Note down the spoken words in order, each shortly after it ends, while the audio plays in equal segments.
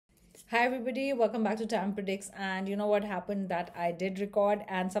Hi everybody, welcome back to Tam Predicts. And you know what happened? That I did record,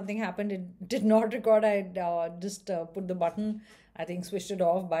 and something happened. It did not record. I just put the button. I think switched it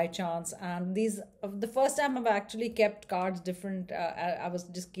off by chance. And these the first time I've actually kept cards different. I was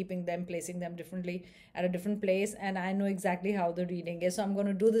just keeping them, placing them differently at a different place, and I know exactly how the reading is. So I'm going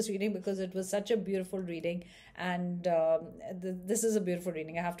to do this reading because it was such a beautiful reading, and this is a beautiful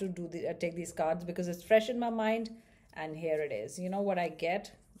reading. I have to take these cards because it's fresh in my mind, and here it is. You know what I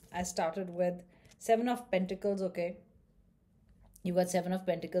get? I started with Seven of Pentacles, okay? You got Seven of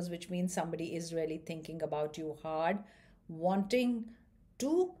Pentacles, which means somebody is really thinking about you hard, wanting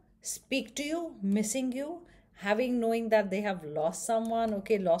to speak to you, missing you, having knowing that they have lost someone,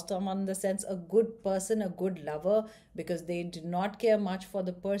 okay, lost someone in the sense a good person, a good lover, because they did not care much for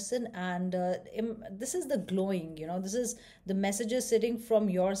the person. And this is the glowing, this is the messages sitting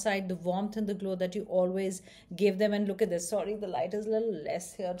from your side, the warmth and the glow that you always give them. And look at this. Sorry, the light is a little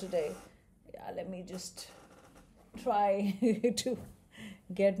less here today. Yeah, let me just try to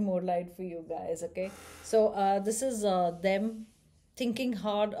get more light for you guys, okay? So this is them thinking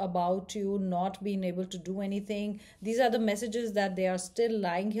hard about you, not being able to do anything. These are the messages that they are still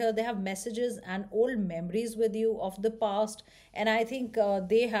lying here. They have messages and old memories with you of the past, and I think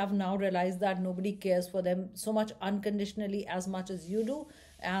they have now realized that nobody cares for them so much unconditionally as much as you do,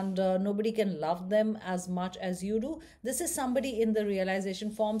 and nobody can love them as much as you do. This is somebody in the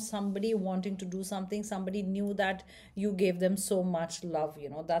realization form, somebody wanting to do something, somebody knew that you gave them so much love.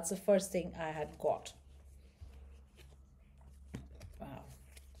 That's the first thing I had got. Wow.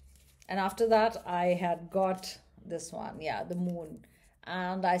 And after that, I had got this one, yeah, the moon.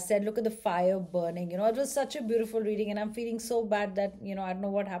 And I said, look at the fire burning. It was such a beautiful reading, and I'm feeling so bad that, I don't know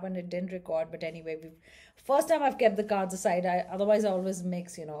what happened. It didn't record. But anyway, first time I've kept the cards aside. Otherwise, I always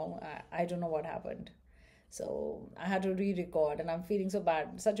mix, I don't know what happened. So I had to re-record, and I'm feeling so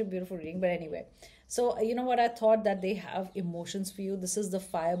bad. Such a beautiful reading. But anyway, so you know what? I thought that they have emotions for you. This is the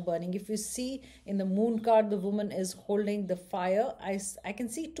fire burning. If you see in the moon card, the woman is holding the fire. I can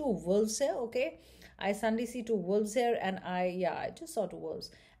see two wolves here, okay? I suddenly see two wolves here, and I just saw two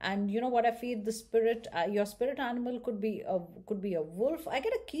wolves. And you know what? I feel the spirit, your spirit animal could be a wolf. I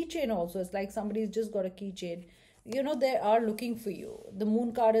get a keychain also. It's like somebody's just got a keychain. They are looking for you. The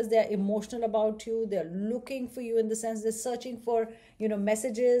moon card is they're emotional about you. They're looking for you, in the sense they're searching for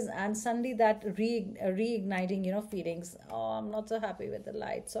messages, and suddenly that reigniting feelings. Oh, I'm not so happy with the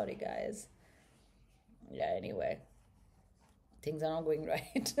light. Sorry, guys. Yeah. Anyway, things are not going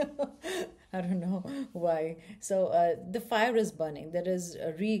right. I don't know why. So the fire is burning. There is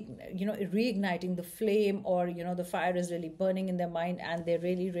reigniting the flame, or the fire is really burning in their mind, and they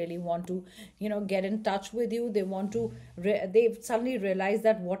really really want to get in touch with you. They want to they've suddenly realized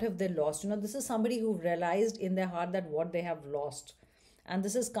that what have they lost. This is somebody who realized in their heart that what they have lost, and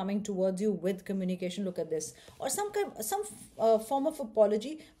this is coming towards you with communication. Look at this, or some form of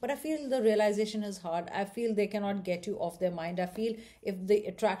apology. But I feel the realization is hard. I feel they cannot get you off their mind. I feel if the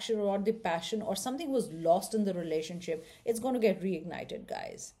attraction or the passion or something was lost in the relationship, it's going to get reignited,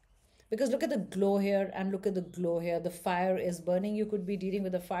 guys. Because look at the glow here, and look at the glow here. The fire is burning. You could be dealing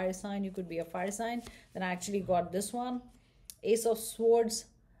with a fire sign. You could be a fire sign. Then I actually got this one, Ace of Swords.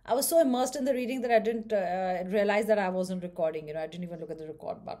 I was so immersed in the reading that I didn't realize that I wasn't recording. I didn't even look at the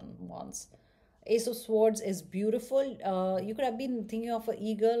record button once. Ace of Swords is beautiful. You could have been thinking of an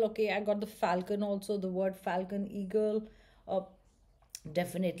eagle. Okay, I got the falcon also, the word falcon, eagle. Uh,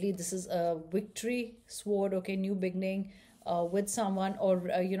 Definitely, this is a victory sword, okay, new beginning with someone, or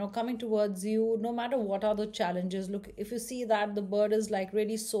coming towards you. No matter what are the challenges, look, if you see that the bird is like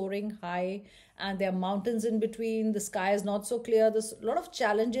really soaring high, and there are mountains in between, the sky is not so clear, there's a lot of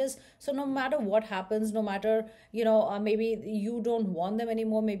challenges. So no matter what happens, no matter maybe you don't want them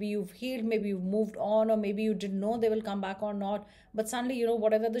anymore, maybe you've healed, maybe you've moved on, or maybe you didn't know they will come back or not, but suddenly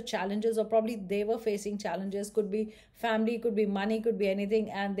whatever the challenges, or probably they were facing challenges, could be family, could be money, could be anything,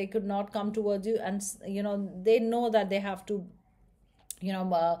 and they could not come towards you. And they know that they have to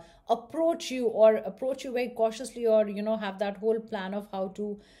approach you very cautiously, or have that whole plan of how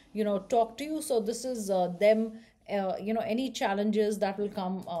to talk to you. So this is them. Any challenges that will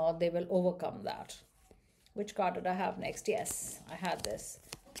come, they will overcome that. Which card did I have next? Yes, I had this.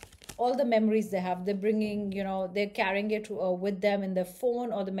 All the memories they have, they're bringing, they're carrying it with them in their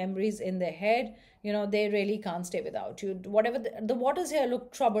phone, or the memories in their head. They really can't stay without you. Whatever the waters here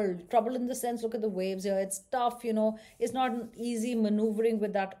look troubled in the sense, look at the waves here. It's tough. It's not an easy maneuvering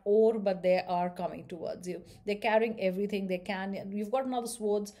with that oar, but they are coming towards you. They're carrying everything they can. You've got another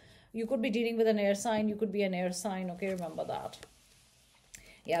swords. You could be dealing with an air sign. You could be an air sign, okay? Remember that.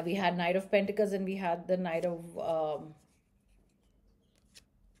 Yeah, we had Knight of Pentacles, and we had the Knight of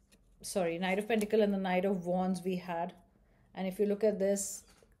sorry, Knight of Pentacle and the Knight of Wands we had. And if you look at this,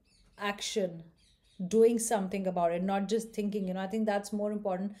 action, doing something about it, not just thinking, I think that's more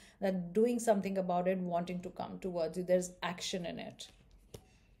important, that doing something about it, wanting to come towards you. There's action in it.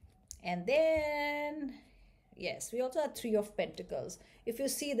 And then, yes, we also have Three of Pentacles. If you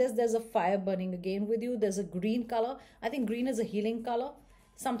see this, there's a fire burning again with you. There's a green color. I think green is a healing color.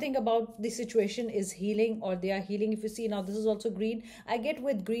 Something about the situation is healing, or they are healing. If you see now, this is also green. I get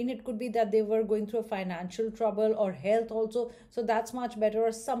with green, it could be that they were going through a financial trouble or health also. So that's much better.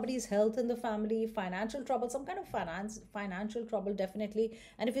 Or somebody's health in the family, financial trouble, some kind of financial trouble, definitely.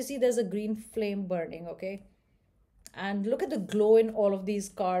 And if you see, there's a green flame burning, okay? And look at the glow in all of these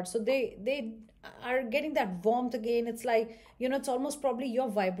cards. So they are getting that warmth again. It's like, it's almost probably your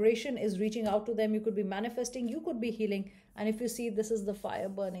vibration is reaching out to them. You could be manifesting, you could be healing. And if you see, this is the fire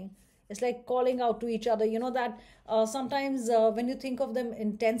burning. It's like calling out to each other. That sometimes when you think of them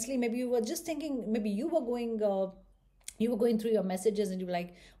intensely, maybe you were just thinking, maybe you were going through your messages and you were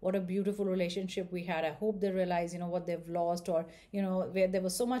like, what a beautiful relationship we had. I hope they realize, what they've lost, or, where there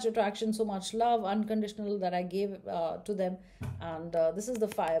was so much attraction, so much love, unconditional, that I gave to them. And this is the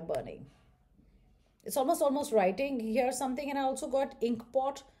fire burning. It's almost writing here something. And I also got ink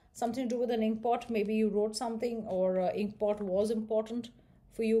pot, something to do with an ink pot. Maybe you wrote something, or ink pot was important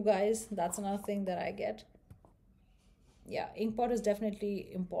for you guys. That's another thing that I get. Yeah, ink pot is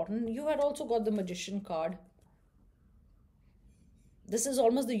definitely important. You had also got the Magician card. This is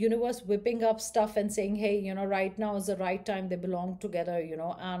almost the universe whipping up stuff and saying, hey, right now is the right time. They belong together,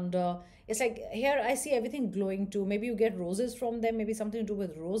 and it's like, here I see everything glowing too. Maybe you get roses from them, maybe something to do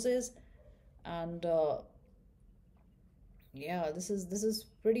with roses. And yeah, this is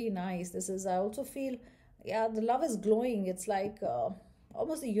pretty nice. I also feel, yeah, the love is glowing. It's like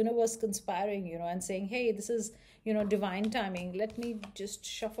almost the universe conspiring, and saying, hey, this is, divine timing. Let me just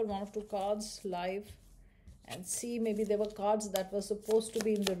shuffle one of two cards live and see. Maybe there were cards that were supposed to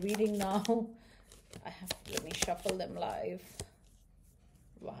be in the reading now. Let me shuffle them live.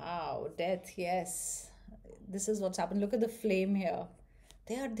 Wow, death, yes. This is what's happened. Look at the flame here.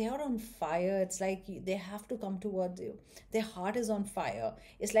 They are on fire. It's like they have to come towards you. Their heart is on fire.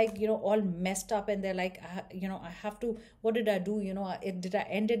 It's like, all messed up, and they're like, I have to, what did I do? Did I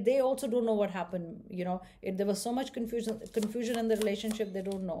end it? They also don't know what happened. There was so much confusion in the relationship. They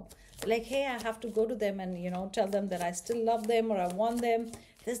don't know. Like, hey, I have to go to them and, tell them that I still love them, or I want them.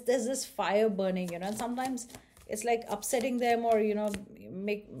 There's this fire burning, and sometimes it's like upsetting them, or, yeah,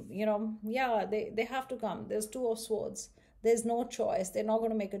 they have to come. There's Two of Swords. There's no choice. They're not going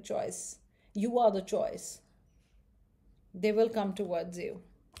to make a choice. You are the choice. They will come towards you.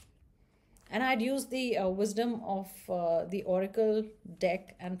 And I'd used the wisdom of the Oracle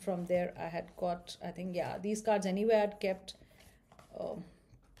deck. And from there, I had got, I think, yeah, these cards anyway I'd kept. I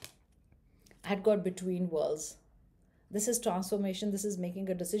had got Between Worlds. This is transformation. This is making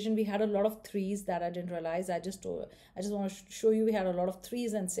a decision. We had a lot of threes that I didn't realize. I just want to show you, we had a lot of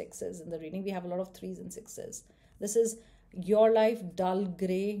threes and sixes in the reading. We have a lot of threes and sixes. This is your life, dull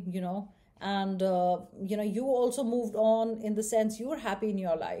gray, and you also moved on, in the sense you were happy in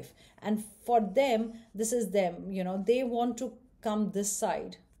your life, and for them, this is them, they want to come this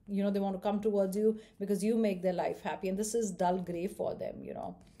side, they want to come towards you because you make their life happy, and this is dull gray for them.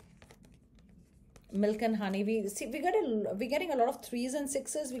 Milk and honey. We're getting a lot of threes and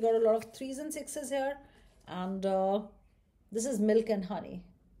sixes. We got a lot of threes and sixes here, and this is milk and honey.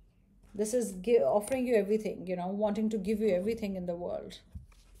 This is offering you everything, wanting to give you everything in the world.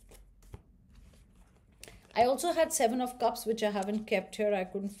 I also had Seven of Cups, which I haven't kept here. I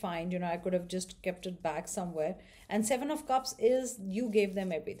couldn't find, I could have just kept it back somewhere. And Seven of Cups is, you gave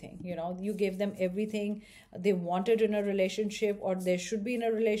them everything, you gave them everything they wanted in a relationship, or they should be in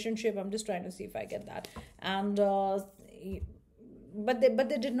a relationship. I'm just trying to see if I get that. And but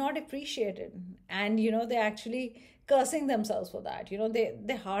they did not appreciate it, and they're actually cursing themselves for that.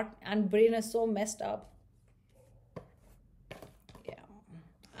 Their heart and brain is so messed up. Yeah,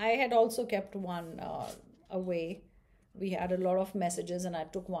 I had also kept one away. We had a lot of messages, and I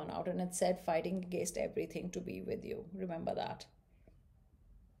took one out, and it said, fighting against everything to be with you. Remember that.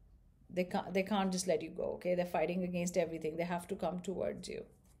 They can't just let you go. Okay, they're fighting against everything. They have to come towards you.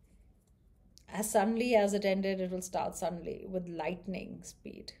 As suddenly as it ended, it will start suddenly with lightning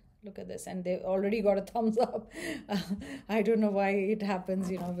speed. Look at this. And they already got a thumbs up. I don't know why it happens,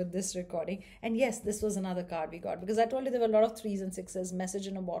 with this recording. And yes, this was another card we got, because I told you there were a lot of threes and sixes. Message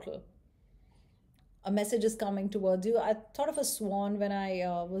in a bottle. A message is coming towards you. I thought of a swan when I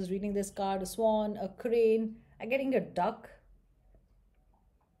was reading this card. A swan, a crane. I'm getting a duck.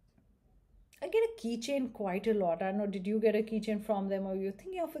 I get a keychain quite a lot. I don't know, did you get a keychain from them, or you're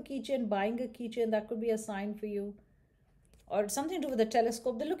thinking of a keychain, buying a keychain? That could be a sign for you. Or something to do with the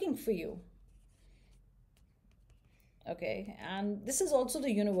telescope. They're looking for you. Okay, and this is also the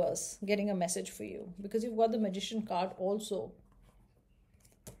universe getting a message for you, because you've got the magician card also.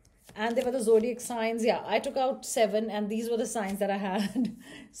 And there were the zodiac signs. Yeah, I took out 7, and these were the signs that I had.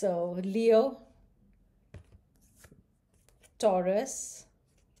 So Leo, Taurus,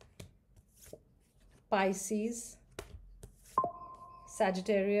 Pisces,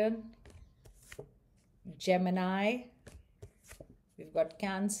 Sagittarian, Gemini, we've got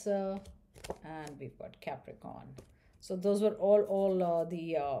Cancer, and we've got Capricorn. So those were all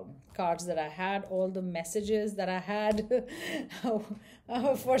the cards that I had, all the messages that I had.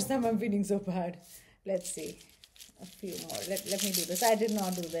 First time I'm feeling so bad. Let's see. A few more. Let me do this. I did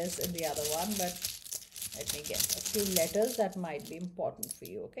not do this in the other one, but let me get a few letters that might be important for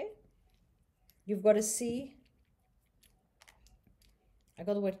you, okay? You've got a C. I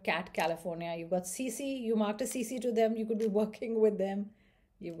got the word cat, California. You've got CC. You marked a CC to them. You could be working with them.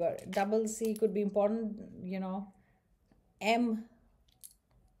 You've got double C, could be important, you know. M,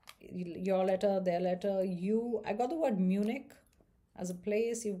 your letter, their letter. U, I got the word Munich as a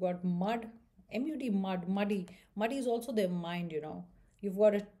place. You've got mud, M-U-D, mud, muddy. Muddy is also their mind, you know. You've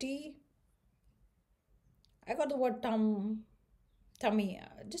got a T. I got the word tummy.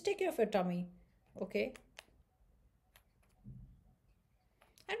 Just take care of your tummy, okay?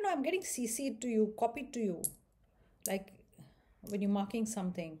 I don't know, I'm getting CC'd to you, copied to you. Like when you're marking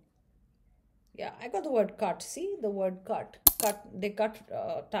something. Yeah, I got the word cut. See the word cut. Cut. They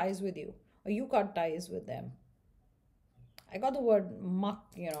cut ties with you, or you cut ties with them. I got the word muck.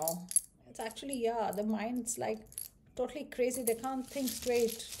 You know, it's actually, yeah, the mind's like totally crazy. They can't think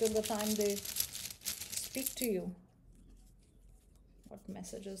straight till the time they speak to you. What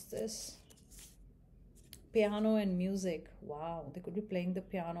message is this? Piano and music. Wow, they could be playing the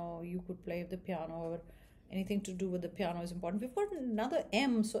piano. You could play the piano, or anything to do with the piano is important. We've got another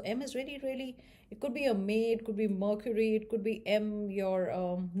M. So M is really, really, it could be a May, it could be Mercury, it could be M, your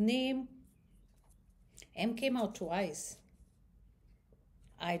name. M came out twice.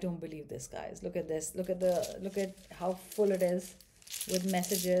 I don't believe this, guys. Look at this. Look at how full it is with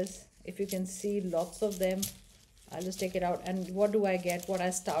messages. If you can see lots of them, I'll just take it out. And what do I get? What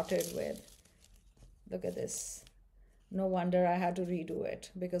I started with. Look at this. No wonder I had to redo it,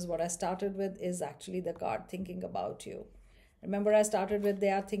 because what I started with is actually the card thinking about you. Remember, I started with they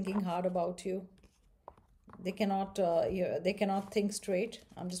are thinking hard about you. They cannot they cannot think straight.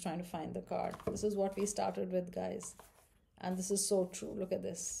 I'm just trying to find the card. This is what we started with, guys. And this is so true. Look at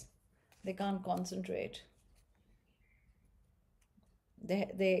this. They can't concentrate.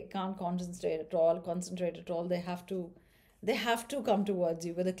 They can't concentrate at all. They have to come towards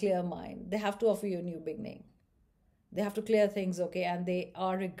you with a clear mind. They have to offer you a new beginning. They have to clear things, okay? And they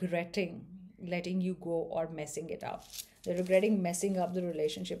are regretting letting you go or messing it up. They're regretting messing up the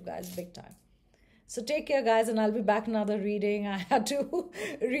relationship, guys, big time. So take care, guys, and I'll be back another reading. I had to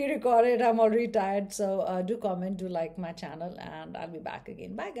re-record it. I'm already tired. So do comment, do like my channel, and I'll be back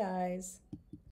again. Bye, guys.